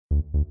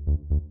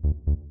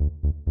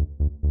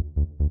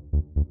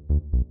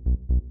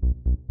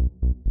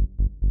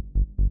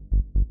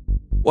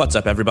What's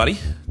up, everybody?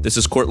 This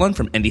is Courtland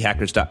from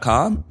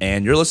IndieHackers.com,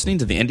 and you're listening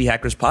to the Indie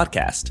Hackers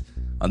Podcast.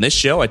 On this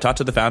show, I talk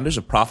to the founders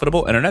of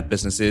profitable internet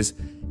businesses,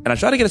 and I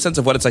try to get a sense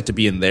of what it's like to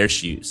be in their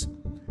shoes.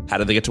 How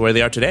did they get to where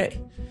they are today?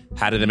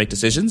 How did they make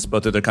decisions,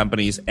 both in their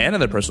companies and in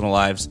their personal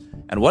lives?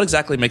 And what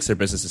exactly makes their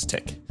businesses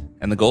tick?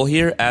 And the goal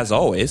here, as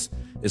always,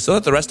 is so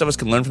that the rest of us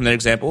can learn from their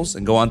examples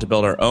and go on to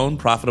build our own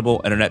profitable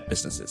internet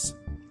businesses.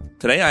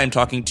 Today, I am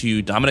talking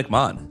to Dominic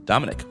Mon.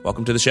 Dominic,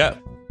 welcome to the show.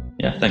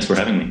 Yeah, thanks for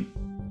having me.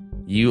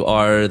 You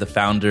are the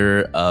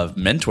founder of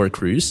Mentor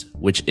Cruise,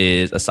 which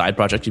is a side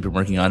project you've been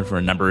working on for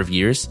a number of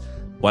years.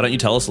 Why don't you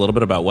tell us a little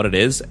bit about what it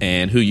is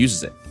and who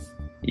uses it?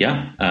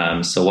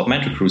 Yeah, so what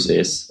Mentor Cruise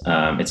is,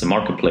 it's a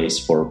marketplace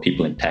for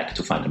people in tech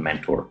to find a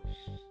mentor.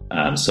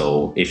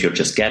 So if you're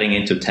just getting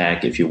into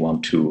tech, if you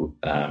want to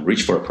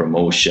reach for a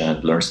promotion,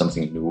 learn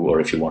something new, or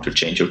if you want to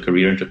change your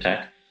career into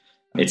tech,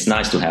 it's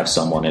nice to have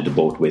someone in the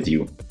boat with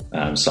you,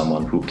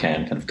 someone who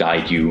can kind of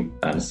guide you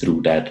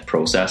through that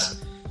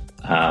process.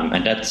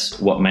 And that's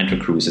what Mentor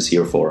Cruise is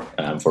here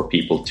for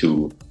people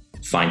to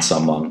find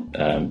someone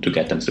to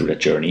get them through that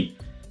journey.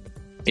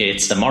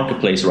 It's a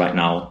marketplace right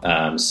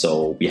now,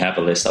 so we have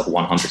a list of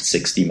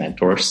 160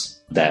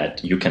 mentors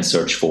that you can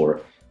search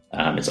for.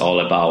 It's all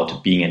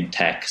about being in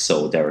tech,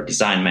 so there are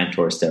design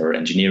mentors, there are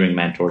engineering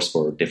mentors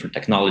for different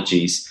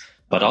technologies,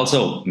 but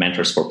also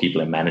mentors for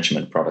people in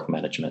management, product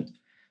management,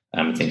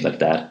 things like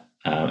that.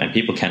 And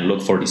people can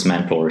look for these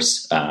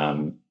mentors,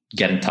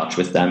 get in touch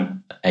with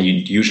them, and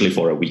usually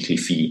for a weekly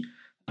fee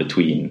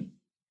between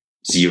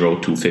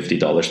 $0 to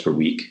 $50 per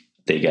week.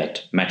 They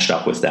get matched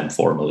up with them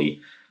formally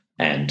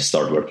and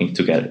start working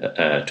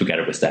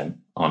together with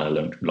them on a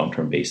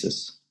long-term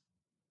basis.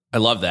 I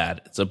love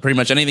that. So pretty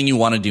much anything you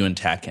want to do in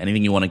tech,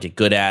 anything you want to get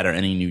good at, or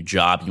any new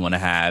job you want to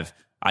have,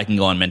 I can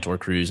go on Mentor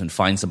Cruise and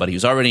find somebody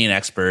who's already an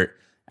expert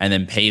and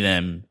then pay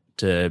them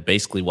to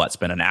basically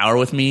spend an hour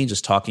with me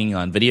just talking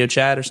on video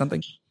chat or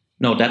something?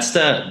 No, that's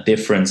the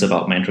difference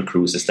about Mentor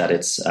Cruise, is that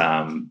it's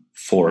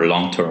for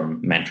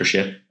long-term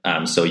mentorship.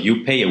 So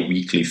you pay a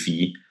weekly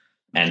fee,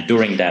 and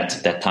during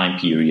that time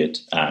period,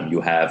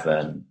 you have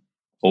an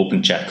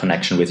open chat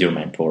connection with your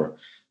mentor.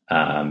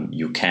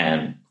 You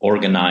can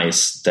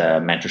organize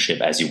the mentorship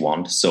as you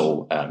want.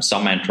 So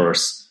some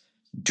mentors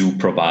do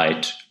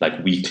provide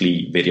like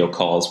weekly video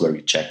calls where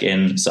you check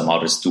in. Some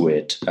others do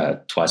it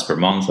twice per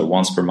month or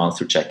once per month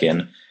to check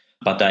in.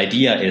 But the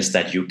idea is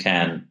that you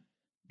can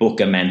book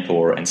a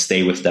mentor and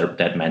stay with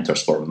that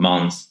mentors for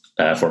months,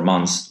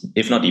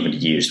 if not even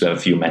years. We have a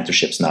few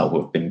mentorships now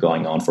who have been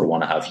going on for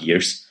 1.5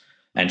 years.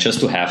 And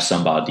just to have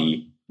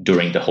somebody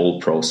during the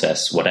whole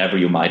process, whatever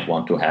you might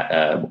want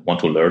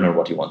to learn or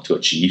what you want to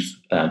achieve,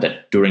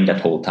 that during that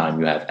whole time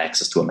you have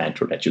access to a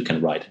mentor that you can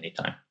write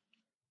anytime.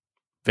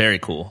 Very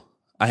cool.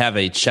 I have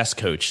a chess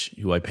coach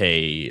who I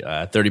pay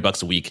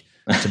 $30 a week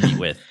to meet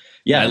with.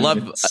 Yeah, I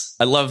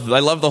love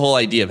the whole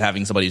idea of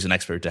having somebody who's an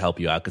expert to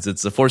help you out, because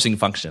it's a forcing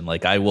function.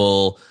 Like I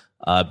will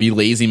be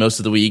lazy most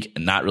of the week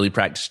and not really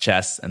practice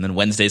chess, and then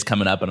Wednesday's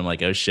coming up and I'm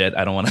like, oh shit,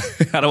 I don't want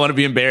to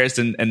be embarrassed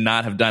and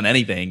not have done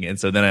anything. And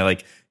so then I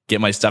get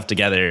my stuff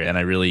together, and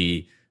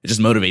it just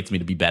motivates me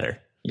to be better.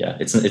 Yeah,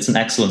 it's an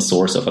excellent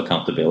source of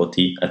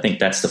accountability. I think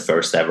that's the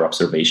first ever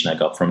observation I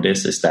got from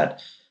this, is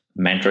that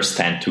mentors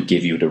tend to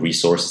give you the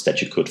resources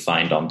that you could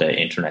find on the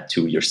internet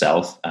too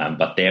yourself,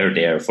 but they're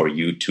there for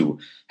you to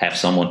have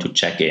someone to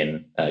check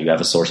in. You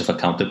have a source of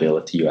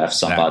accountability. You have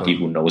somebody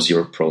who knows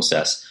your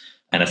process.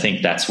 And I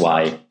think that's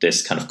why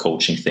this kind of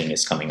coaching thing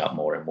is coming up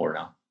more and more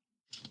now.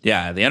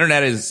 Yeah, the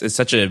internet is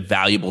such a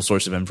valuable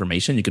source of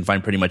information. You can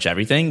find pretty much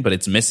everything, but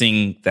it's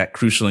missing that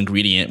crucial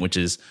ingredient, which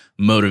is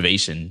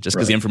motivation. Just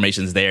because the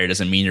information's there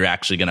doesn't mean you're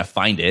actually going to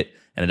find it.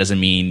 And it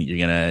doesn't mean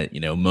you're going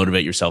to,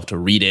 motivate yourself to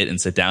read it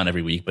and sit down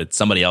every week, but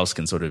somebody else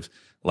can sort of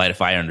light a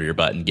fire under your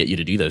butt and get you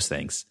to do those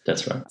things.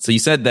 That's right. So you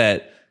said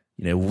that,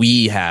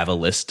 we have a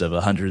list of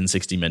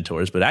 160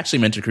 mentors, but actually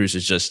Mentor Cruise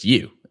is just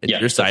you. It's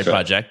your side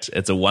project.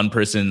 It's a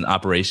one-person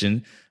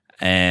operation.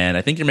 And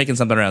I think you're making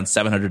something around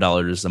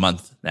 $700 a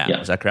month now. Yeah,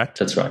 is that correct?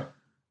 That's right.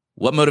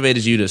 What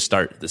motivated you to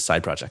start this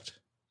side project?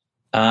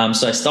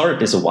 So I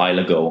started this a while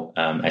ago,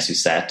 as you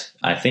said.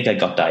 I think I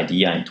got the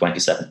idea in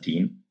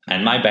 2017.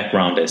 And my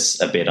background is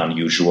a bit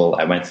unusual.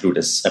 I went through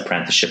this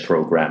apprenticeship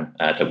program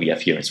that we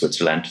have here in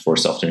Switzerland for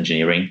software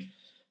engineering.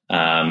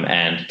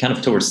 And kind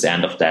of towards the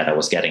end of that, I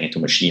was getting into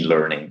machine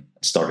learning.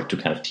 Started to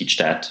kind of teach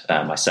that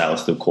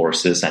myself through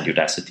courses and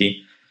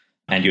Udacity.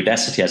 And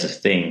Udacity has a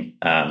thing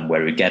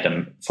where you get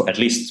them, for at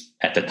least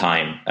at the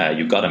time,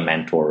 you got a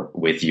mentor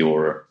with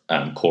your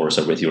course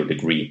or with your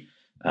degree.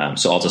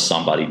 So also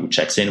somebody who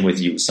checks in with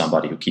you,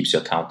 somebody who keeps you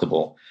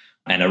accountable.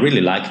 And I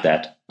really like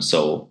that.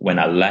 So when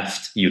I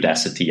left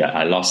Udacity,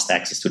 I lost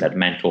access to that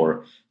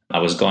mentor. I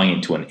was going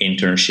into an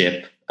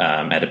internship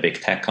at a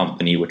big tech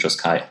company, which was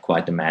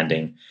quite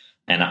demanding.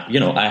 And,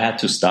 I had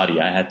to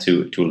study. I had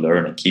to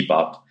learn and keep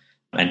up.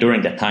 And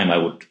during that time, I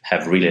would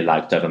have really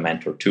liked to have a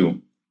mentor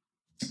too.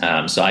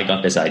 So I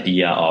got this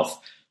idea of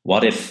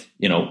what if,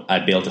 I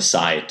built a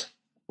site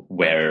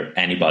where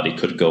anybody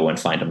could go and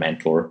find a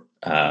mentor,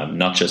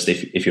 not just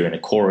if you're in a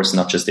course,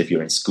 not just if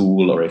you're in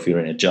school or if you're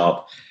in a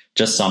job,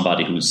 just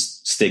somebody who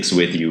sticks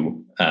with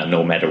you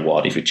no matter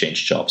what, if you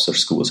change jobs or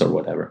schools or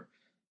whatever.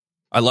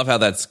 I love how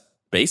that's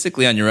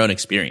basically on your own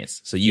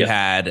experience. So you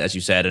had, as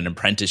you said, an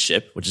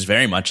apprenticeship, which is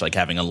very much like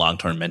having a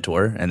long-term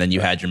mentor. And then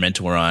you had your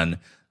mentor on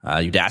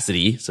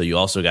Udacity. So you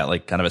also got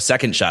like kind of a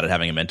second shot at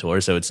having a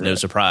mentor. So it's no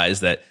surprise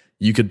that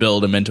you could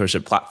build a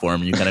mentorship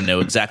platform. You kind of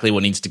know exactly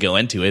what needs to go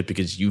into it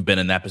because you've been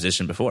in that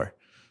position before.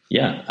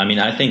 Yeah. I mean,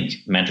 I think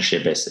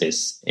mentorship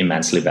is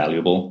immensely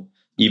valuable.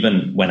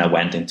 Even when I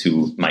went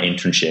into my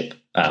internship,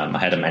 I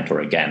had a mentor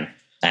again.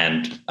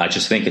 And I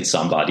just think it's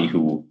somebody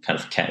who kind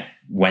of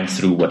went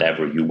through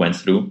whatever you went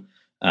through.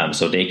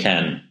 So they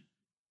can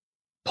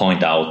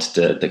point out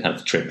the kind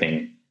of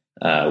tripping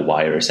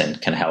wires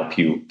and can help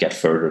you get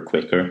further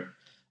quicker.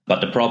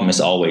 But the problem is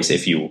always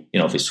if you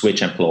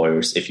switch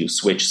employers, if you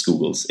switch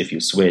schools, if you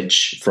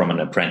switch from an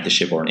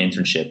apprenticeship or an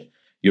internship,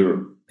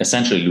 you're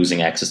essentially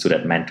losing access to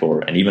that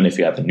mentor. And even if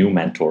you have a new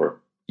mentor,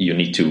 you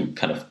need to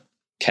kind of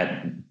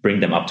bring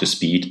them up to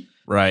speed.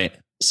 Right.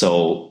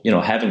 So,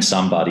 having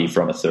somebody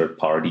from a third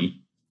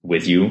party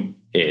with you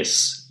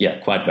is,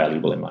 quite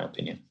valuable in my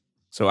opinion.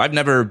 So I've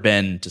never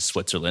been to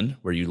Switzerland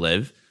where you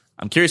live.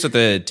 I'm curious what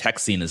the tech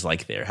scene is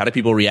like there. How do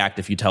people react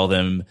if you tell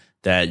them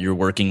that you're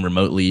working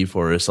remotely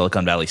for a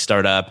Silicon Valley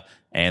startup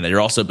and that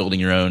you're also building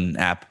your own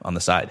app on the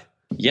side?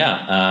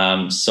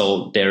 Yeah.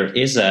 So there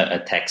is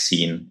a tech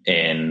scene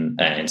in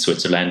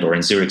Switzerland, or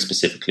in Zurich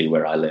specifically,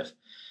 where I live.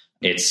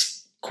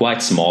 It's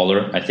quite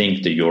smaller. I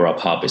think the Europe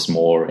hub is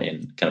more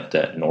in kind of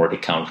the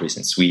Nordic countries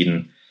in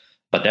Sweden.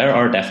 But there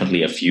are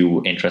definitely a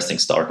few interesting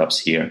startups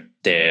here.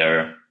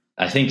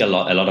 I think a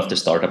lot of the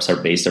startups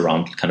are based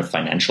around kind of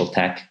financial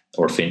tech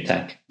or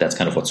fintech. That's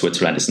kind of what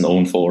Switzerland is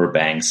known for,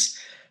 banks.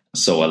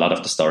 So a lot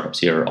of the startups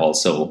here are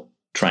also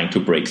trying to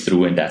break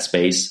through in that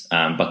space.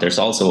 But there's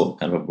also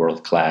kind of a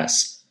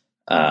world-class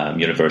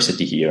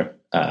university here,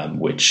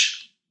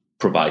 which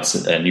provides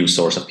a new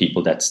source of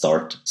people that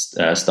start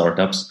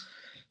startups.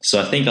 So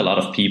I think a lot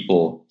of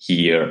people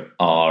here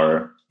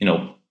are,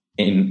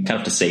 in kind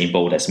of the same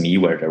boat as me,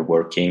 where they're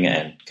working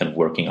and kind of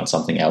working on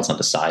something else on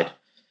the side.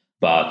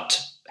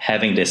 But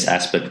having this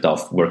aspect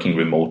of working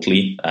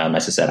remotely,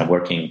 as I said, I'm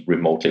working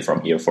remotely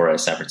from here for a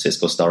San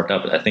Francisco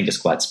startup, I think is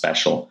quite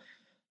special.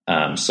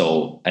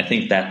 So I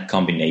think that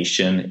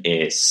combination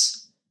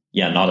is,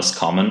 not as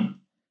common,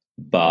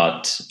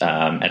 but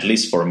at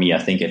least for me, I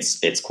think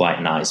it's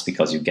quite nice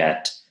because you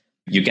get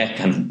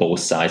kind of both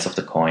sides of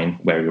the coin,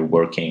 where you're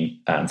working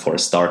for a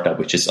startup,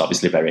 which is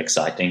obviously very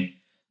exciting.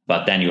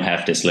 But then you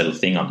have this little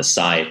thing on the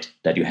side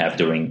that you have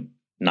during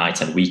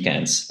nights and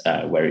weekends,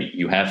 where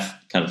you have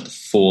kind of the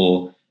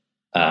full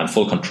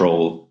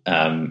control,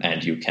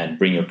 and you can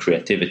bring your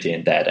creativity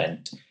in that.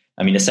 And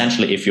I mean,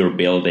 essentially, if you're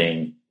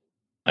building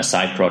a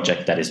side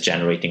project that is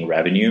generating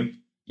revenue,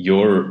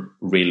 you're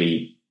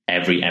really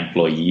every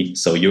employee.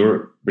 So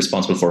you're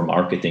responsible for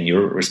marketing.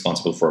 You're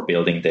responsible for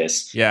building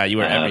this. Yeah, you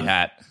wear every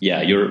hat.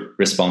 Yeah, you're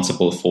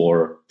responsible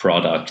for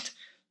product.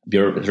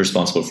 You're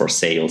responsible for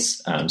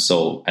sales.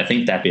 So I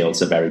think that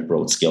builds a very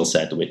broad skill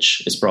set,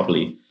 which is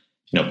probably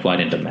quite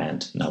in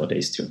demand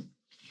nowadays too.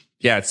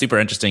 Yeah, it's super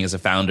interesting as a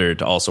founder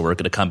to also work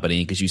at a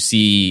company because you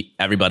see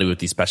everybody with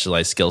these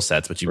specialized skill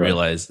sets, but you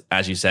realize,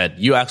 as you said,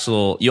 you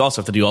also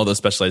have to do all those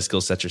specialized skill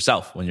sets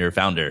yourself when you're a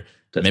founder.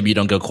 Maybe you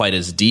don't go quite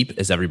as deep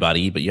as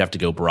everybody, but you have to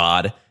go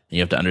broad and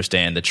you have to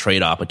understand the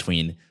trade-off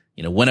between,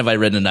 when have I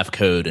written enough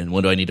code and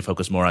when do I need to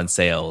focus more on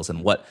sales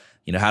and what's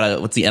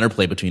the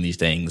interplay between these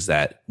things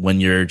that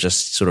when you're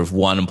just sort of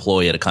one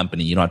employee at a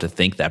company, you don't have to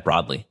think that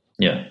broadly.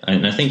 Yeah.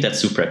 And I think that's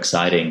super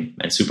exciting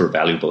and super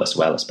valuable as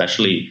well,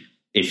 especially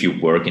if you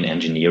work in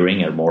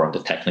engineering or more on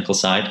the technical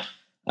side.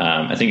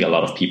 I think a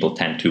lot of people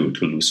tend to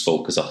lose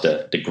focus of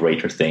the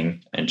greater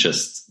thing and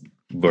just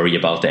worry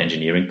about the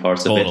engineering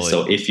parts of it.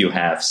 So if you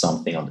have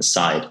something on the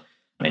side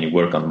and you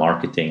work on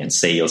marketing and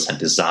sales and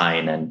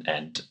design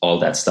and all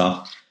that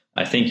stuff,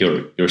 I think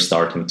you're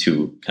starting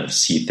to kind of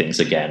see things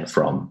again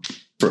from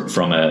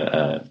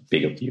a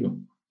bigger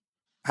view.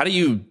 How do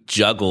you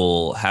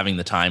juggle having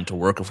the time to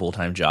work a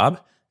full-time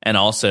job and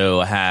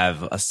also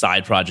have a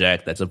side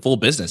project that's a full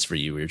business for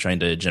you where you're trying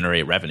to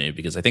generate revenue?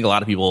 Because I think a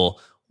lot of people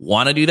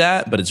want to do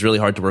that, but it's really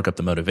hard to work up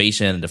the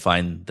motivation and to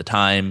find the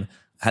time.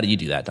 How do you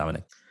do that,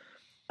 Dominic?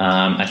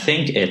 I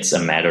think it's a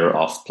matter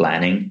of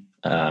planning.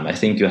 I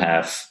think you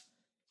have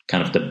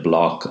kind of the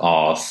block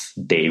of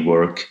day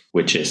work,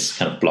 which is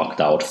kind of blocked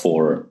out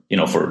for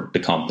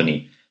the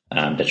company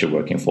that you're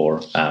working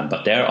for.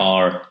 But there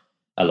are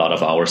a lot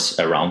of hours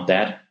around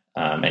that.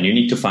 And you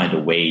need to find a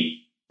way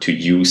to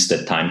use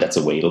the time that's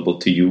available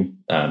to you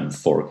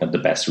for kind of the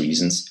best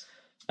reasons.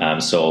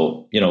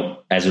 So,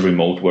 as a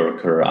remote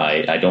worker,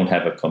 I don't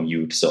have a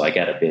commute, so I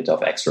get a bit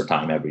of extra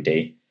time every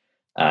day.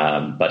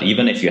 But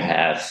even if you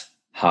have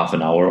half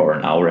an hour or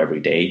an hour every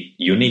day,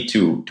 you need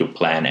to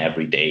plan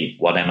every day,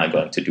 what am I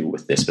going to do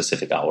with this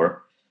specific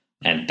hour?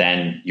 And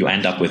then you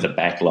end up with a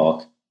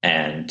backlog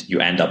and you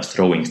end up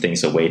throwing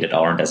things away that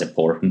aren't as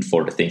important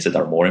for the things that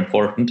are more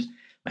important.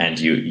 And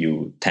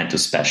you tend to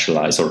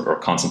specialize or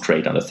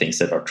concentrate on the things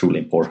that are truly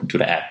important to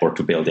the app or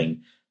to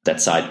building that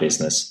side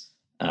business.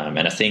 And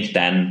I think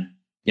then,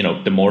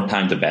 the more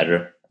time, the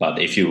better. But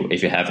if you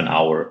have an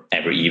hour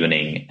every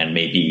evening and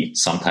maybe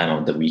sometime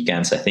on the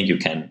weekends, I think you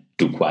can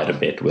do quite a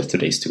bit with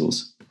today's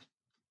tools.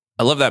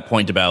 I love that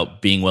point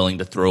about being willing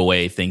to throw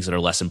away things that are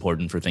less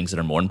important for things that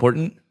are more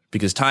important,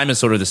 because time is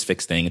sort of this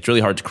fixed thing. It's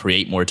really hard to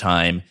create more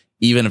time.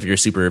 Even if you're a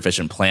super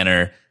efficient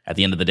planner, at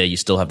the end of the day, you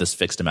still have this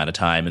fixed amount of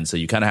time. And so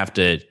you kind of have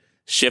to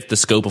shift the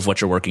scope of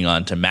what you're working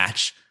on to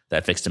match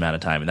that fixed amount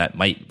of time. And that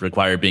might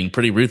require being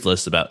pretty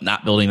ruthless about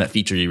not building that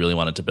feature you really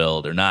wanted to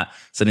build, or not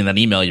sending that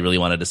email you really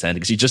wanted to send,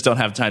 because you just don't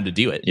have time to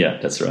do it. Yeah,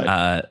 that's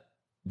right.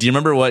 Do you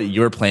remember what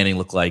your planning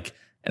looked like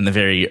in the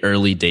very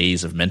early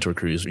days of Mentor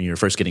Cruise when you were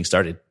first getting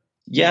started?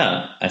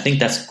 Yeah, I think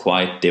that's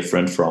quite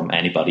different from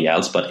anybody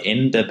else. But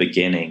in the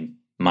beginning,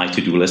 my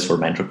to-do list for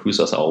Mentor Cruise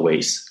was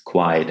always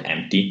quite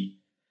empty.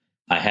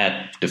 I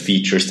had the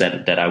features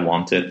that I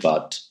wanted,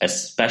 but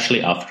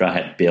especially after I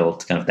had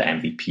built kind of the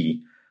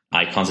MVP,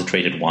 I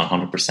concentrated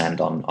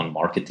 100% on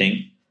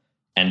marketing.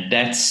 And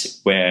that's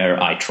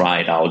where I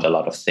tried out a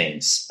lot of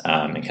things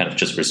and kind of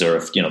just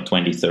reserved,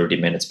 20, 30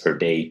 minutes per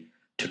day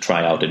to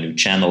try out a new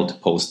channel, to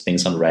post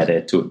things on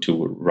Reddit,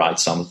 to write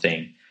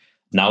something.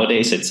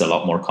 Nowadays, it's a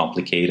lot more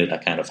complicated. I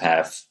kind of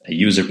have a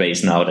user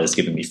base now that is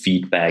giving me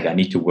feedback. I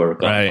need to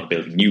work on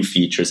building new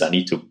features. I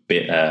need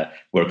to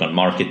work on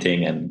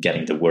marketing and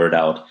getting the word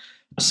out.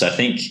 So I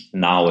think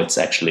now it's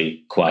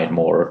actually quite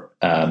more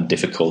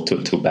difficult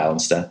to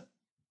balance that.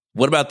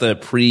 What about the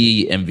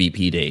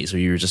pre-MVP days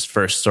where you were just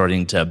first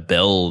starting to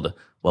build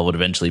what would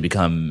eventually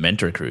become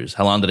Mentor Cruise?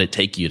 How long did it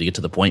take you to get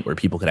to the point where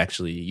people could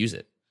actually use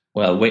it?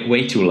 Well,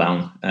 way too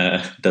long.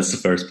 That's the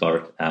first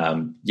part.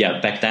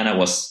 Back then I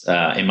was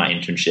in my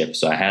internship,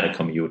 so I had a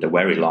commute, a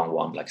very long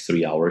one, like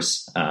 3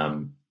 hours.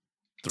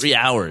 3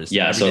 hours?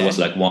 Yeah, so it was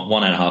like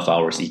 1.5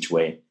 hours each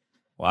way.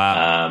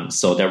 Wow.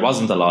 So there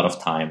wasn't a lot of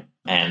time.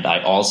 And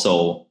I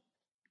also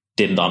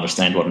didn't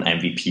understand what an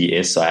MVP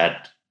is, so I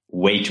had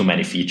way too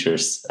many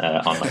features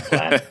on my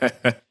plan.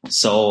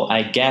 So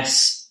I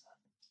guess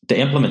the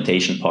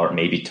implementation part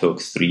maybe took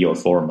 3 or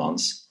 4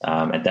 months.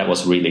 And that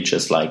was really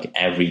just like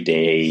every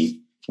day,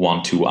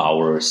 1-2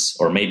 hours,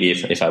 or maybe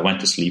if I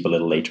went to sleep a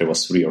little later, it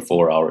was 3 or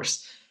 4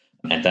 hours.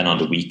 And then on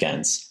the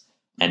weekends.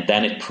 And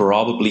then it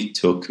probably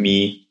took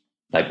me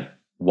like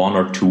 1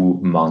 or 2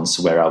 months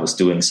where I was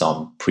doing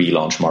some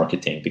pre-launch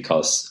marketing,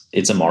 because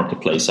it's a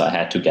marketplace. So I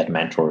had to get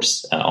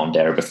mentors on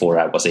there before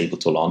I was able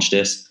to launch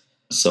this.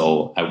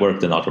 So I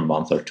worked another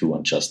month or 2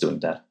 on just doing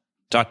that.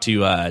 Talked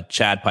to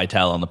Chad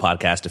Pytel on the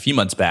podcast a few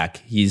months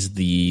back. He's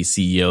the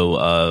CEO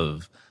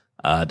of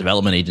a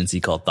development agency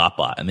called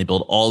Thoughtbot, and they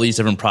build all these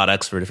different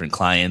products for different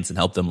clients and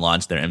help them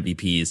launch their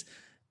MVPs.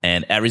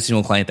 And every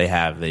single client they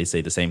have, they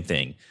say the same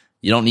thing.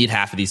 You don't need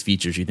half of these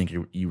features you think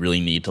you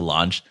really need to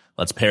launch.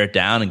 Let's pare it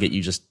down and get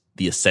you just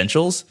the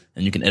essentials,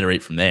 and you can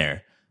iterate from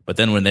there. But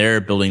then when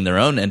they're building their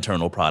own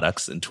internal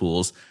products and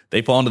tools,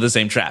 they fall into the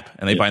same trap,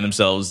 and they find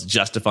themselves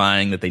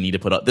justifying that they need to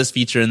put up this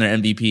feature in their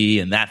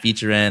MVP and that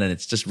feature in. And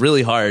it's just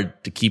really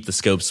hard to keep the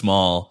scope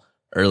small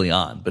early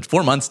on. But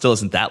 4 months still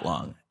isn't that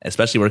long,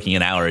 especially working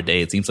an hour a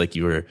day. It seems like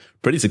you were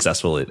pretty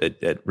successful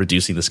at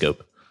reducing the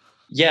scope.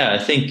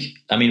 Yeah,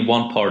 I mean,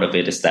 one part of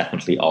it is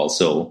definitely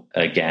also,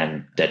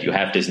 again, that you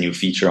have this new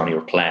feature on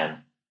your plan.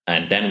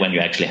 And then when you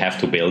actually have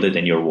to build it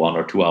in your 1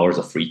 or 2 hours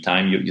of free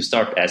time, you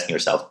start asking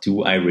yourself,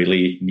 do I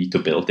really need to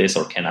build this,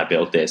 or can I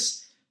build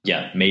this?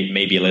 Yeah,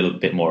 maybe a little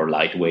bit more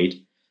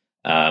lightweight.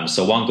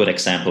 So one good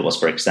example was,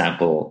 for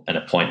example, an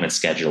appointment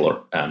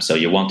scheduler. So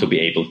you want to be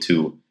able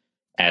to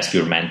ask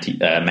your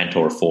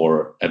mentor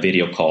for a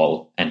video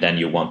call, and then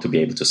you want to be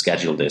able to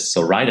schedule this.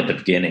 So right at the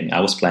beginning, I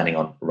was planning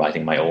on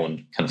writing my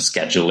own kind of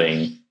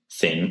scheduling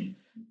thing.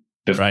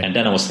 Right. And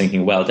then I was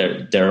thinking, well,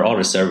 there are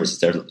other services,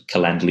 there's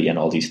Calendly and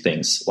all these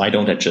things. Why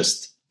don't I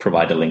just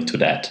provide a link to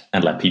that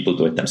and let people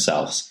do it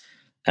themselves?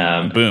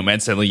 Boom.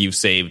 And suddenly you've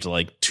saved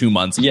like 2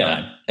 months of time.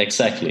 Yeah,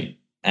 exactly.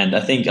 And I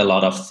think a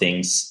lot of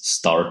things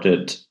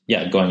started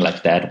going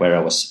like that, where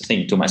I was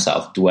thinking to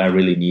myself, do I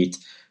really need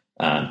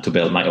to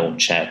build my own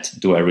chat?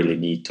 Do I really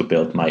need to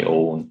build my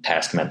own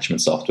task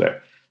management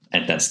software?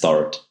 And then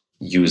start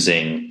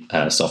using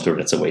software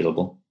that's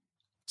available.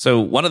 So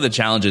one of the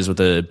challenges with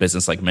a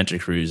business like Mentor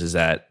Cruise is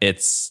that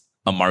it's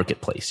a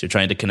marketplace. You're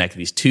trying to connect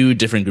these two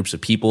different groups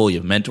of people. You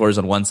have mentors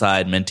on one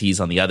side, mentees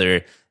on the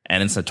other,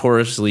 and it's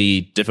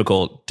notoriously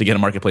difficult to get a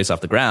marketplace off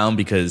the ground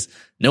because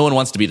no one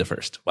wants to be the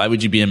first. Why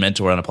would you be a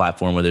mentor on a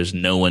platform where there's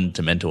no one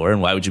to mentor?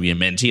 And why would you be a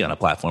mentee on a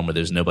platform where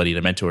there's nobody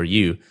to mentor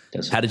you?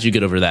 How did you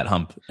get over that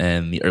hump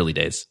in the early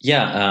days?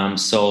 Yeah,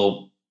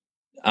 so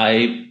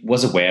I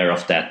was aware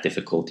of that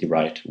difficulty,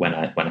 right, when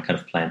I kind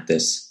of planned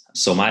this.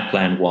 So my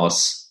plan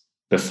was,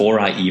 before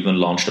I even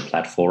launched the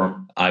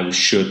platform, I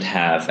should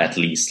have at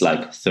least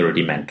like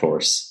 30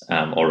 mentors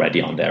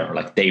already on there,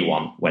 like day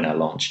one when I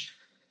launched.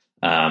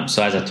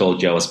 So as I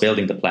told you, I was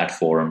building the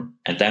platform.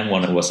 And then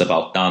when it was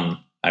about done,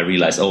 I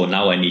realized, oh,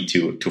 now I need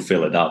to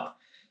fill it up.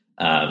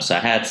 So I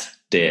had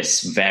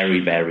this very,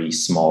 very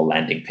small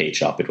landing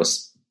page up. It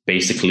was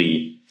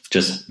basically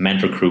just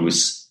Mentor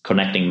Cruise,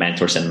 connecting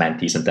mentors and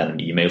mentees, and then an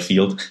email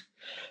field.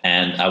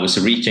 And I was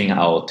reaching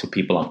out to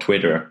people on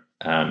Twitter.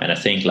 And I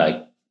think like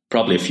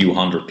probably a few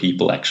hundred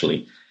people,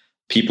 actually,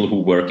 people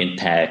who work in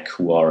tech,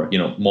 who are,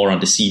 more on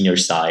the senior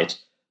side,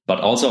 but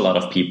also a lot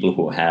of people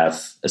who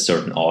have a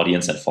certain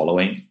audience and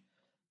following,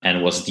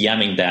 and was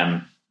DMing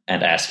them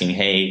and asking,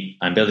 hey,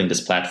 I'm building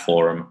this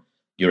platform.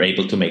 You're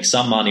able to make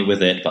some money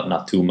with it, but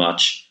not too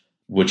much.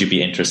 Would you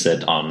be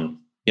interested on,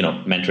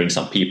 mentoring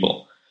some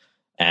people?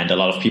 And a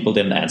lot of people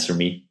didn't answer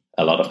me.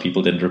 A lot of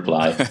people didn't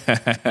reply.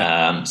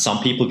 Some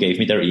people gave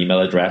me their email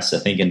address. I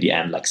think in the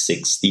end, like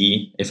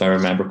 60, if I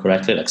remember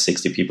correctly, like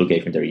 60 people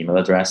gave me their email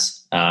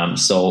address.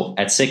 So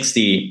at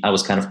 60, I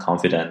was kind of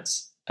confident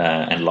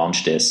and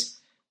launched this.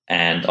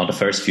 And on the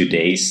first few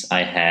days,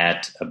 I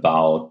had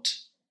about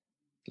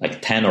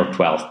like 10 or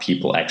 12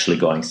 people actually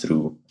going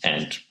through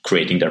and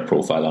creating their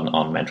profile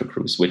on Mentor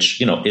Cruise,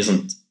 which,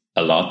 isn't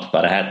a lot,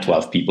 but I had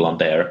 12 people on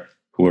there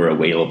who were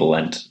available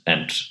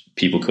and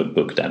people could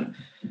book them.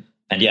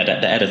 And yeah,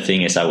 the other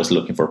thing is I was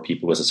looking for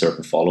people with a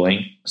certain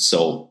following.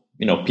 So,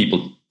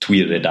 people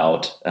tweeted it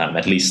out.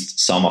 At least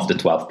some of the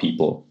 12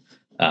 people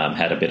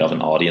had a bit of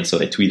an audience. So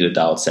they tweeted it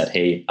out, said,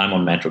 hey, I'm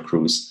on Mentor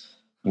Cruise.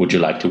 Would you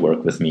like to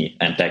work with me?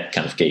 And that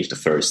kind of gave the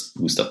first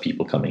boost of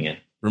people coming in.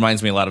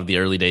 Reminds me a lot of the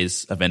early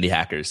days of Indie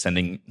Hackers,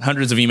 sending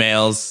hundreds of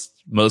emails,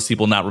 most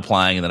people not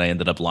replying. And then I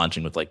ended up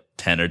launching with like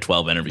 10 or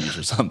 12 interviews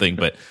or something.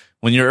 But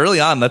when you're early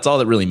on, that's all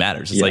that really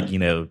matters. It's like,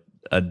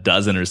 a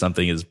dozen or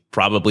something is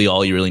probably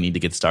all you really need to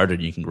get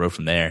started. You can grow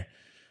from there.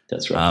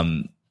 That's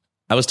right.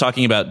 I was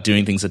talking about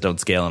doing things that don't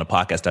scale in a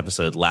podcast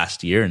episode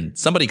last year, and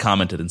somebody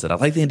commented and said, I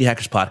like the Indie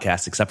Hackers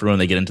podcast, except for when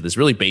they get into this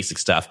really basic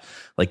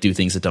stuff, like do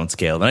things that don't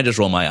scale. Then I just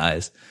roll my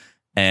eyes.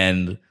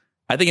 And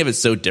I think of it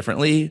so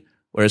differently.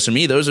 Whereas for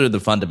me, those are the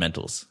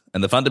fundamentals.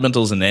 And the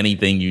fundamentals in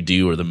anything you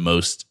do are the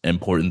most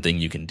important thing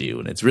you can do.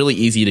 And it's really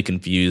easy to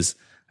confuse,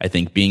 I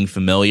think, being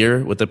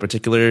familiar with a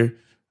particular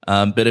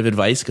bit of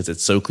advice, because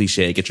it's so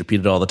cliche, it gets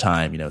repeated all the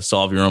time.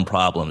 Solve your own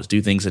problems, do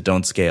things that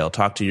don't scale,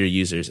 talk to your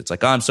users. It's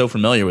like, oh, I'm so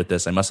familiar with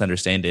this, I must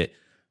understand it.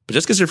 But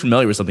just because you're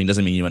familiar with something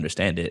doesn't mean you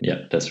understand it.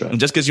 Yeah, that's right. And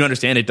just because you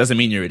understand it doesn't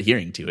mean you're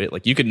adhering to it.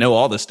 Like, you could know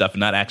all this stuff and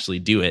not actually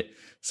do it.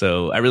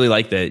 So I really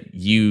like that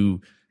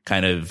you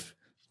kind of,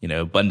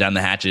 button down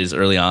the hatches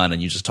early on, and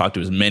you just talk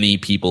to as many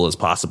people as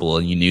possible.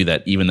 And you knew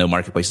that even though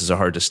marketplaces are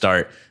hard to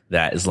start,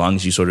 that as long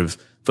as you sort of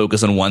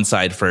focus on one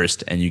side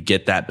first and you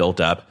get that built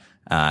up,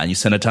 and you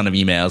send a ton of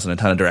emails and a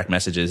ton of direct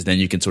messages, then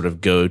you can sort of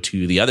go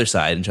to the other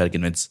side and try to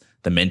convince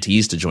the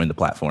mentees to join the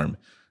platform.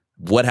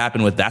 What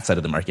happened with that side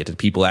of the market? Did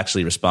people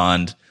actually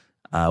respond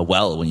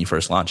well when you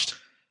first launched?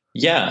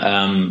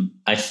 Yeah,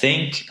 I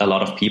think a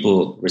lot of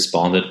people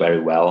responded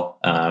very well.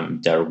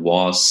 There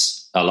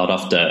was a lot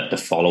of the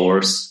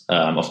followers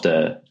of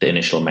the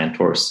initial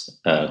mentors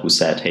who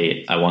said,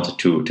 hey, I wanted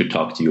to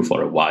talk to you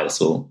for a while,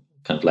 so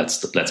kind of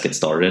let's get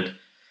started.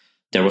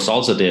 There was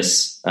also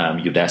this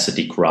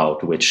Udacity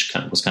crowd, which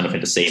was kind of in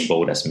the same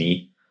boat as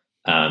me.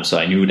 So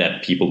I knew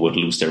that people would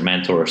lose their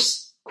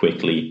mentors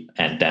quickly,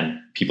 and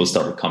then people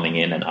started coming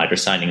in and either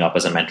signing up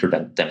as a mentor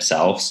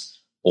themselves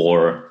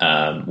or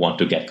want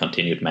to get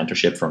continued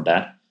mentorship from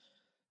that.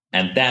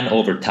 And then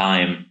over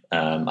time,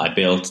 I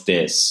built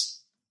this,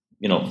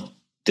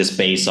 this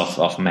base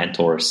of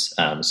mentors.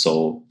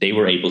 So they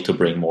were able to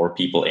bring more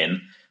people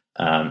in.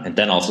 And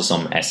then also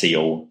some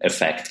SEO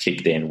effect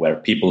kicked in, where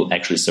people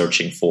actually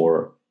searching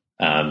for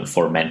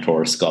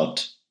mentors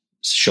got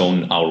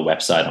shown our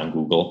website on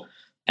Google.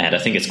 And I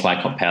think it's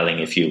quite compelling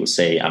if you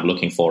say, I'm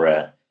looking for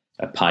a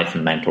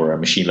Python mentor or a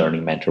machine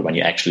learning mentor, when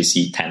you actually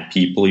see 10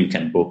 people you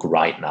can book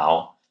right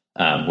now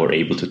who are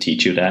able to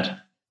teach you that.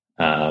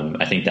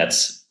 I think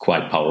that's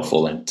quite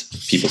powerful, and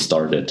people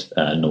started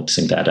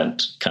noticing that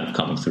and kind of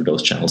coming through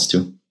those channels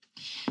too.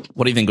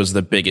 What do you think was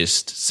the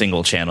biggest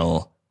single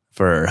channel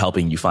for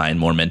helping you find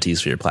more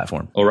mentees for your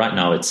platform? Oh, right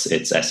now it's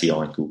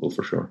SEO and Google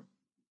for sure.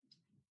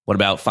 What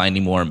about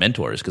finding more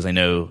mentors? Because I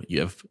know you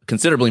have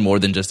considerably more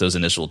than just those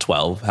initial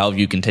 12. How have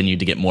you continued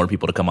to get more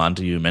people to come on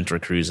to Mentor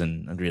Cruise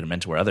and agree to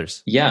mentor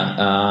others?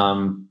 Yeah,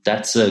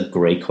 that's a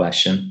great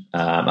question.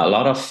 A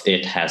lot of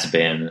it has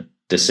been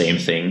the same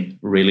thing,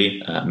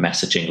 really,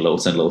 messaging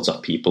loads and loads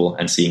of people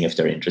and seeing if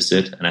they're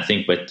interested. And I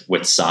think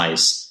with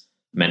size,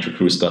 Mentor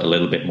Cruise got a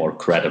little bit more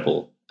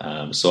credible.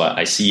 So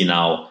I see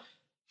now,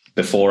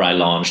 before I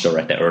launched or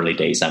at the early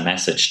days, I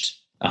messaged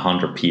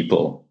 100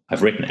 people.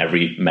 I've written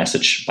every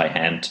message by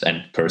hand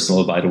and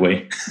personal, by the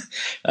way.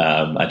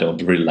 I don't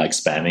really like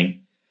spamming,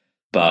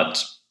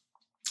 but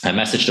I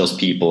messaged those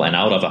people, and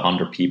out of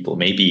 100 people,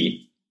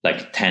 maybe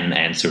like 10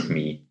 answered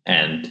me,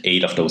 and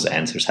 8 of those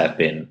answers have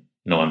been,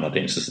 no, I'm not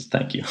interested,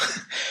 thank you.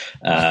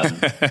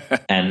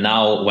 And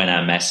now when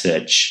I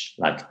message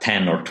like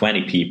 10 or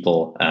 20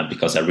 people,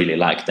 because I really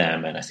like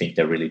them and I think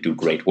they really do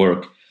great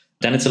work,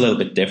 then it's a little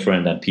bit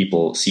different, and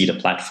people see the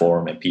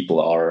platform and people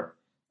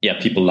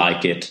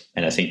like it.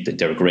 And I think that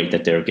they're great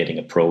that they're getting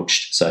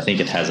approached. So I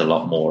think it has a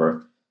lot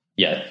more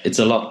it's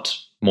a lot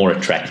more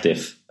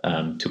attractive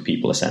to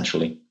people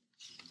essentially.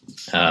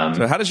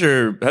 So how does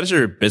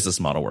your business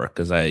model work?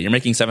 Because you're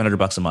making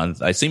 $700 a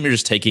month. I assume you're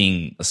just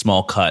taking a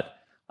small cut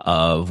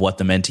of what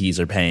the mentees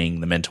are paying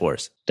the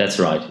mentors. That's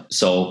right.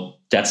 So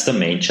that's the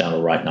main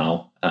channel right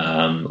now.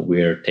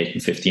 We're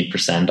taking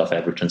 15% of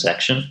every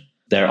transaction.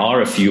 There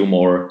are a few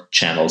more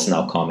channels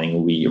now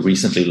coming. We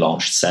recently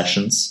launched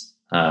Sessions,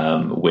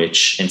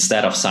 which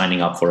instead of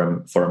signing up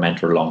for a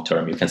mentor long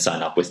term, you can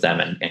sign up with them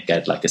and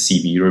get like a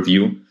CV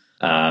review.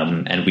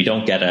 And we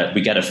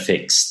get a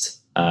fixed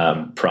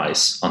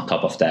price on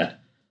top of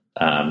that,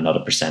 not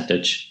a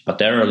percentage. But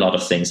there are a lot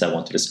of things I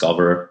want to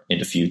discover in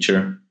the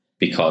future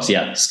because,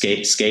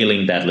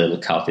 scaling that little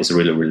cut is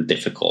really, really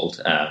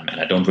difficult.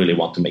 And I don't really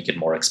want to make it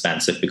more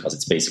expensive because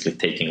it's basically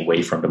taking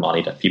away from the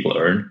money that people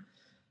earn.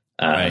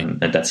 Right.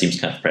 And that seems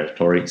kind of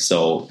predatory.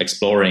 So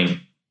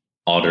exploring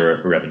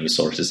other revenue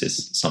sources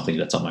is something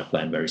that's on my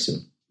plan very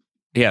soon.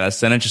 Yeah,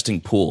 that's an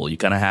interesting pool. You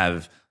kind of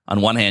have,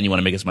 on one hand, you want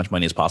to make as much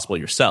money as possible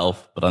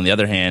yourself, but on the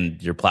other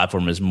hand, your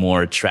platform is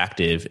more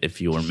attractive if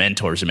your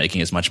mentors are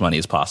making as much money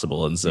as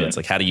possible. And so it's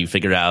like, how do you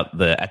figure out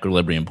the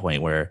equilibrium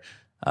point where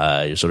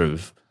you're sort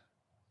of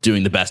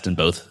doing the best in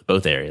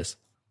both areas?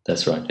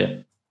 That's right, yeah.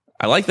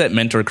 I like that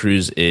Mentor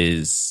Cruise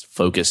is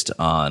focused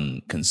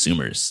on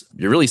consumers.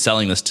 You're really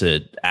selling this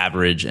to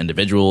average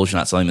individuals. You're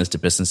not selling this to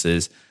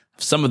businesses.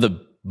 Some of the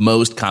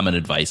most common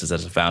advice is,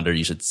 as a founder,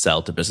 you should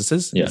sell to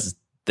businesses. Yeah.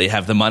 They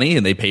have the money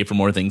and they pay for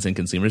more things than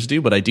consumers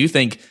do. But I do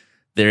think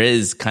there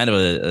is kind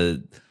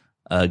of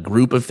a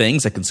group of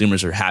things that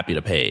consumers are happy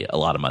to pay a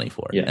lot of money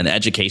for. Yeah. And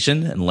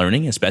education and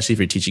learning, especially if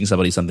you're teaching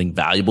somebody something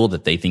valuable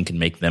that they think can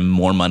make them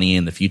more money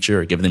in the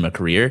future or give them a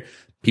career,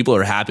 people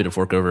are happy to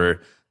fork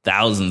over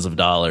thousands of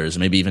dollars,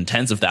 maybe even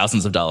tens of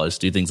thousands of dollars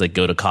to do things like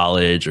go to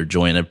college or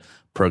join a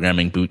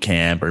programming boot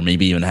camp or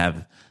maybe even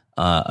have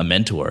a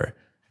mentor.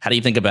 How do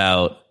you think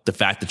about the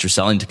fact that you're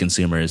selling to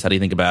consumers? How do you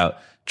think about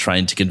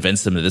trying to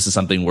convince them that this is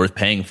something worth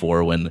paying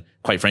for when,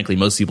 quite frankly,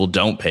 most people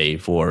don't pay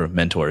for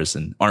mentors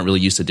and aren't really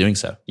used to doing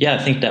so? Yeah, I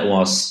think that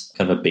was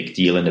kind of a big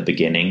deal in the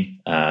beginning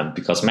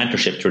because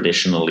mentorship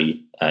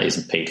traditionally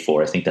isn't paid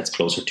for. I think that's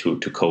closer to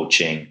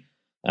coaching,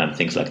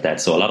 things like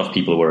that. So a lot of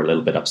people were a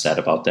little bit upset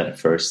about that at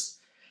first.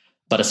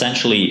 But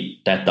essentially,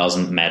 that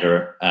doesn't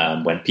matter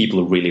when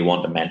people really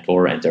want a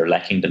mentor and they're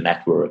lacking the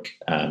network,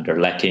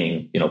 they're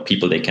lacking,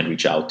 people they can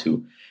reach out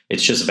to.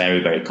 It's just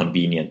very, very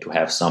convenient to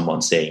have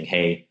someone saying,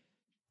 hey,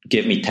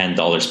 give me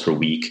 $10 per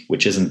week,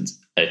 which isn't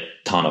a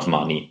ton of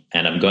money,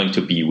 and I'm going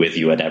to be with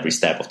you at every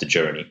step of the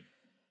journey.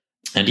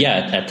 And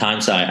at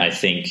times I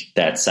think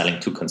that selling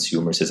to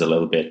consumers is a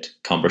little bit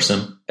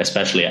cumbersome,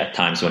 especially at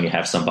times when you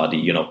have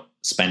somebody,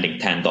 spending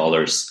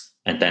 $10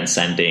 and then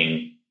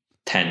sending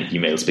 10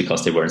 emails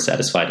because they weren't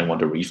satisfied and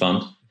want a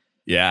refund.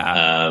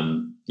 Yeah.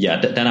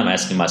 Then I'm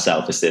asking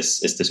myself, is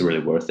this really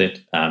worth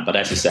it? But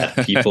as you said,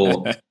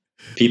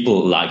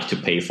 people like to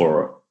pay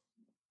for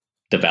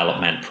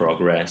development,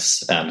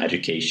 progress,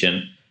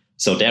 education.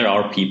 So there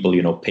are people,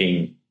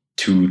 paying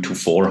 $200 to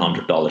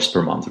 $400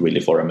 per month really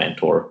for a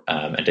mentor.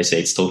 And they say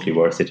it's totally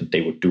worth it and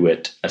they would do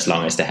it as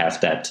long as they have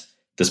that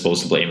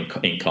disposable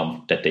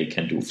income that they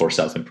can do for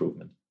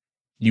self-improvement.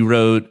 You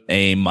wrote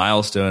a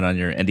milestone on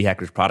your Indie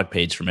Hackers product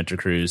page for Mentor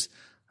Cruise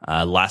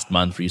last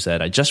month where you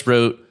said, I just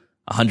wrote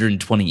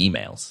 120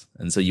 emails.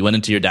 And so you went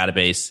into your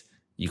database,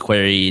 you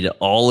queried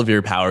all of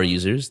your power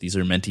users. These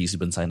are mentees who've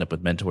been signed up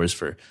with mentors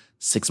for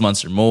 6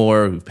 months or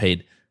more, who've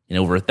paid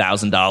over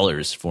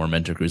 $1,000 for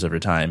Mentor Cruise over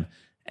time.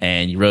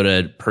 And you wrote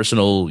a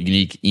personal,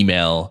 unique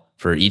email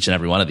for each and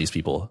every one of these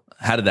people.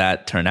 How did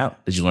that turn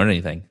out? Did you learn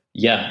anything?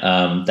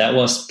 Yeah, that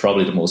was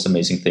probably the most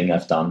amazing thing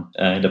I've done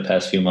in the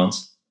past few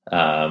months.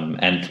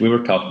 And we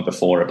were talking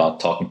before about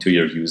talking to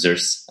your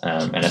users.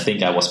 And I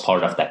think I was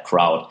part of that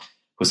crowd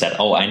who said,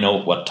 oh, I know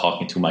what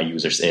talking to my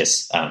users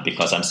is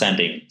because I'm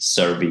sending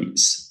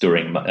surveys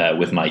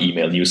with my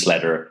email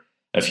newsletter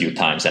a few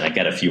times and I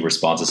get a few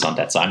responses on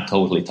that. So I'm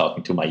totally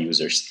talking to my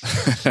users.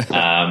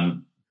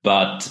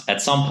 But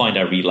at some point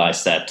I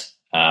realized that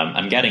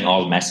I'm getting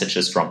all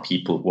messages from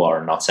people who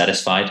are not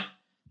satisfied.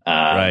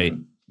 Right.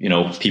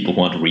 People who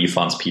want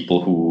refunds,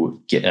 people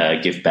who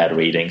give bad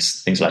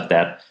ratings, things like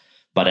that.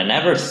 But I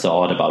never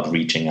thought about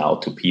reaching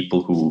out to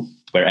people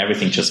where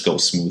everything just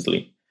goes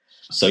smoothly.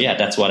 So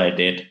that's what I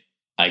did.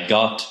 I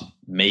got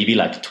maybe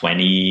like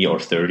 20 or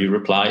 30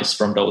 replies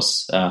from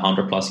those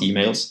 100 plus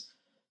emails.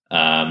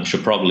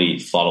 Should probably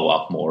follow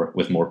up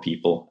with more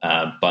people.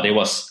 But it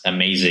was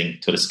amazing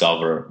to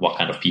discover what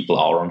kind of people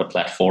are on the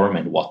platform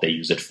and what they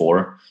use it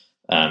for.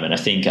 And I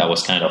think I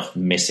was kind of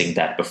missing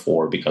that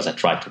before because I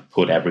tried to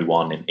put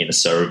everyone in a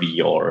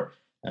survey or,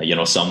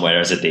 somewhere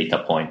as a data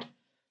point.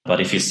 But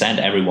if you send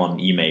everyone an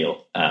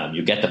email,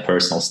 you get the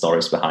personal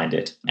stories behind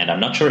it. And I'm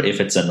not sure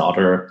if it's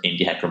another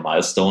Indie Hacker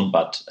milestone,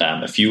 but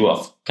a few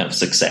of kind of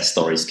success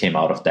stories came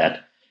out of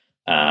that.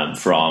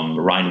 From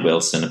Ryan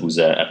Wilson, who's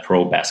a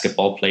pro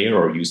basketball player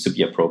or used to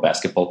be a pro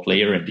basketball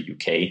player in the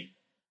UK.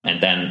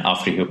 And then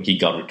after he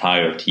got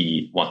retired,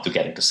 he wanted to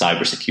get into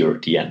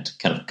cybersecurity and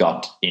kind of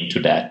got into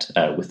that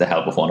with the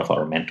help of one of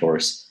our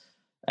mentors.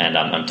 And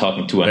I'm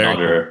talking to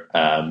another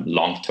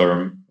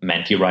long-term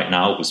mentee right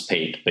now who's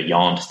paid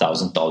beyond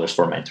 $1,000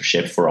 for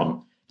mentorship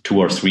from 2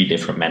 or 3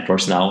 different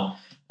mentors now,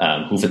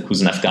 who's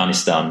an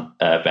Afghanistan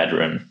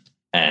veteran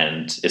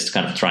and is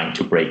kind of trying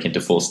to break into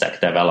full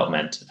stack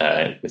development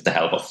with the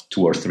help of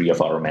 2 or 3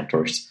 of our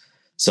mentors.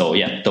 So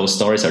yeah, those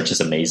stories are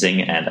just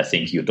amazing. And I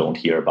think you don't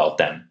hear about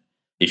them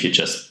if you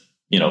just,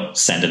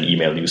 send an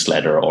email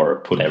newsletter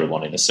or put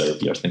everyone in a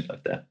survey or things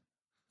like that.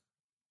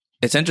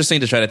 It's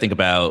interesting to try to think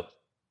about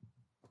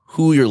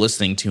who you're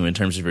listening to in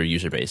terms of your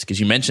user base. Because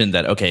you mentioned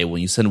that, okay,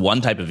 when you send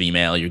one type of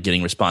email, you're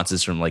getting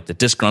responses from like the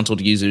disgruntled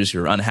users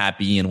who are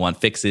unhappy and want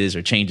fixes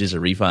or changes or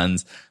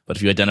refunds. But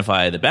if you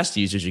identify the best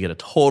users, you get a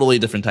totally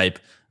different type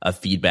of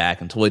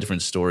feedback and totally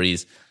different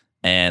stories.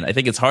 And I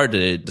think it's hard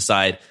to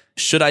decide,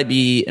 should I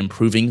be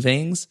improving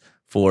things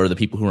for the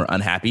people who are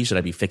unhappy? Should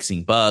I be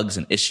fixing bugs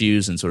and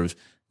issues and sort of,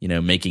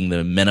 making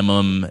the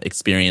minimum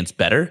experience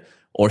better?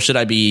 Or should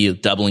I be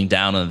doubling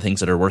down on the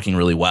things that are working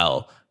really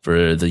well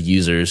for the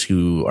users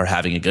who are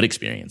having a good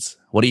experience?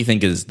 What do you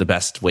think is the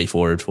best way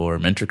forward for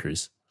Mentor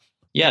Cruise?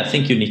 Yeah, I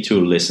think you need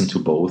to listen to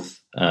both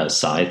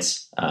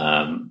sides.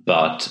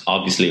 But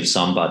obviously, if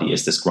somebody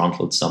is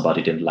disgruntled,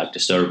 somebody didn't like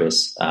the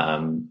service,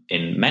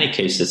 in many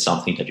cases, it's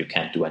something that you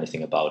can't do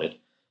anything about it.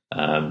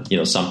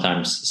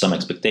 Sometimes some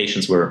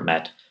expectations were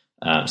met.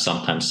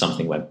 Sometimes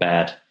something went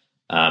bad.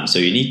 So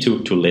you need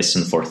to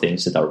listen for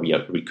things that are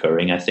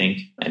recurring, I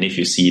think. And if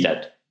you see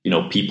that,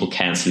 people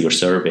cancel your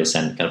service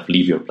and kind of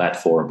leave your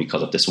platform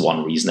because of this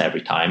one reason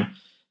every time,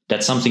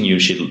 that's something you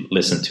should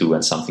listen to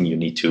and something you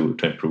need to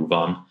improve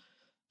on.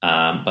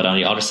 But on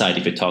the other side,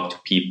 if you talk to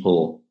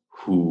people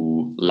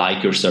who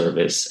like your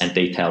service and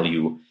they tell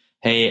you,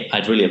 hey,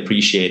 I'd really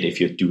appreciate if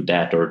you do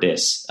that or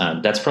this,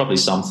 that's probably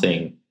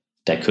something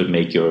that could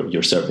make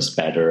your service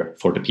better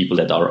for the people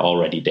that are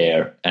already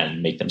there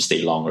and make them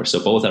stay longer. So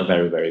both are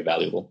very, very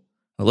valuable.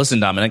 Well, listen,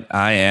 Dominic,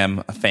 I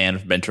am a fan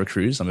of Mentor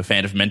Cruise. I'm a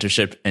fan of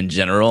mentorship in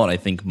general. And I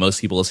think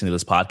most people listening to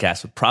this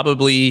podcast would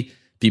probably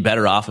be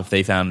better off if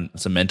they found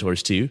some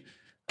mentors too.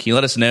 Can you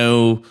let us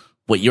know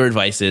what your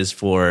advice is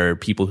for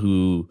people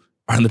who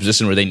are in the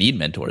position where they need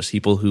mentors,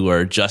 people who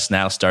are just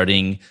now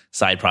starting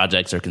side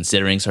projects or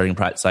considering starting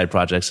side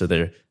projects, so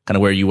they're kind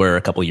of where you were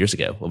a couple of years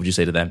ago? What would you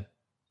say to them?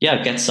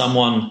 Yeah, get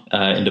someone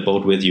in the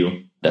boat with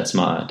you. That's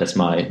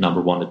my number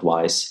one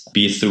advice,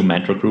 be it through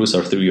Mentor Cruise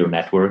or through your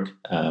network.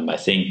 I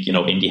think,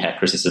 Indie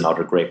Hackers is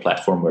another great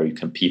platform where you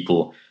can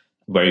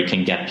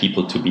get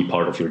people to be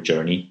part of your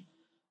journey.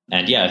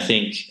 And yeah, I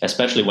think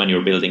especially when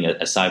you're building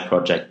a side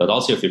project, but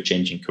also if you're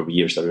changing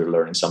careers or you're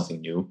learning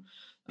something new,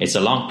 it's a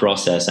long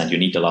process and you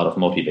need a lot of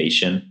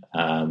motivation.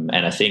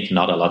 And I think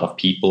not a lot of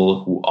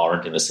people who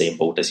aren't in the same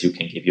boat as you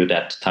can give you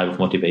that type of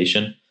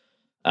motivation.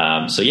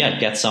 So yeah,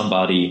 get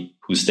somebody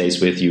who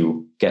stays with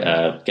you,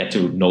 get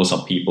to know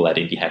some people at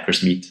Indie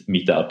Hackers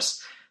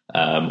meetups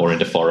or in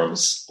the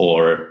forums,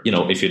 or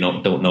if you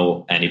don't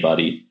know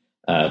anybody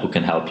who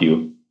can help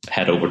you,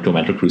 head over to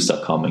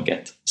mentorcruise.com and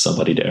get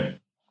somebody there.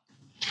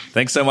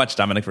 Thanks so much,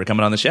 Dominic, for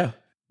coming on the show.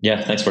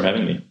 Yeah, thanks for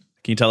having me.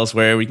 Can you tell us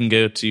where we can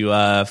go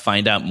to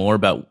find out more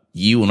about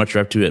you and what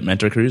you're up to at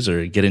Mentor Cruise,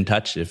 or get in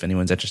touch if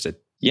anyone's interested?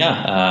 Yeah,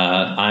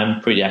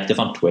 I'm pretty active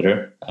on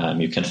Twitter.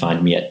 You can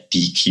find me at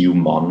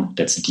DQMonn.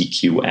 That's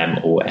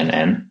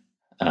DQMONN.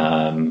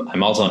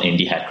 I'm also on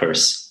Indie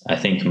Hackers. I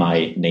think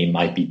my name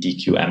might be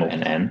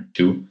DQMONN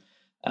too.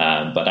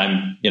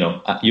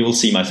 But you will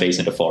see my face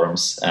in the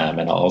forums, and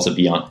I'll also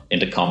be in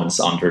the comments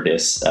under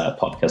this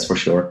podcast for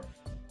sure.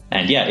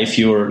 And yeah, if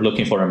you're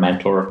looking for a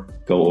mentor,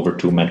 go over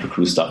to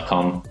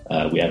mentorcruise.com.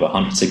 We have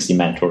 160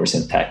 mentors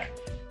in tech.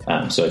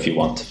 So if you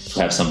want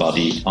to have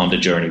somebody on the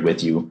journey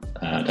with you,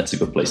 that's a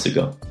good place to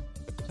go.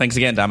 Thanks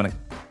again, Dominic.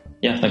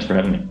 Yeah, thanks for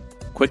having me.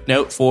 Quick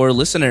note for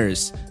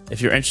listeners.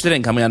 If you're interested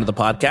in coming onto the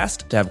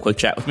podcast to have a quick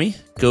chat with me,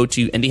 go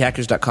to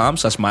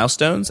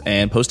indiehackers.com/milestones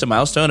and post a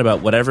milestone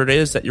about whatever it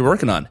is that you're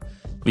working on. It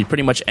can be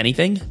pretty much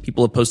anything.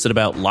 People have posted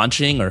about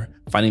launching or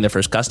finding their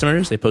first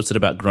customers. They posted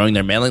about growing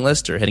their mailing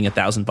list or hitting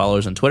 1,000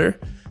 followers on Twitter.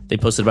 They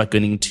posted about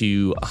getting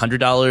to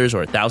 $100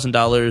 or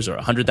 $1,000 or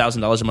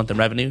 $100,000 a month in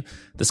revenue.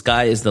 The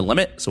sky is the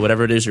limit. So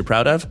whatever it is you're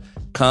proud of,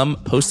 come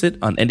post it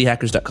on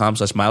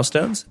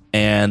indiehackers.com/milestones,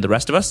 and the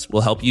rest of us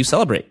will help you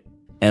celebrate.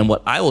 And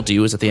what I will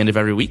do is at the end of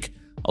every week,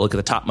 I'll look at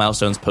the top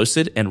milestones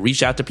posted and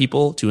reach out to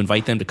people to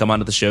invite them to come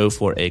onto the show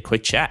for a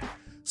quick chat.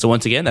 So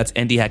once again, that's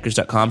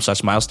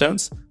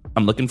indiehackers.com/milestones.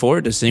 I'm looking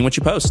forward to seeing what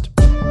you post.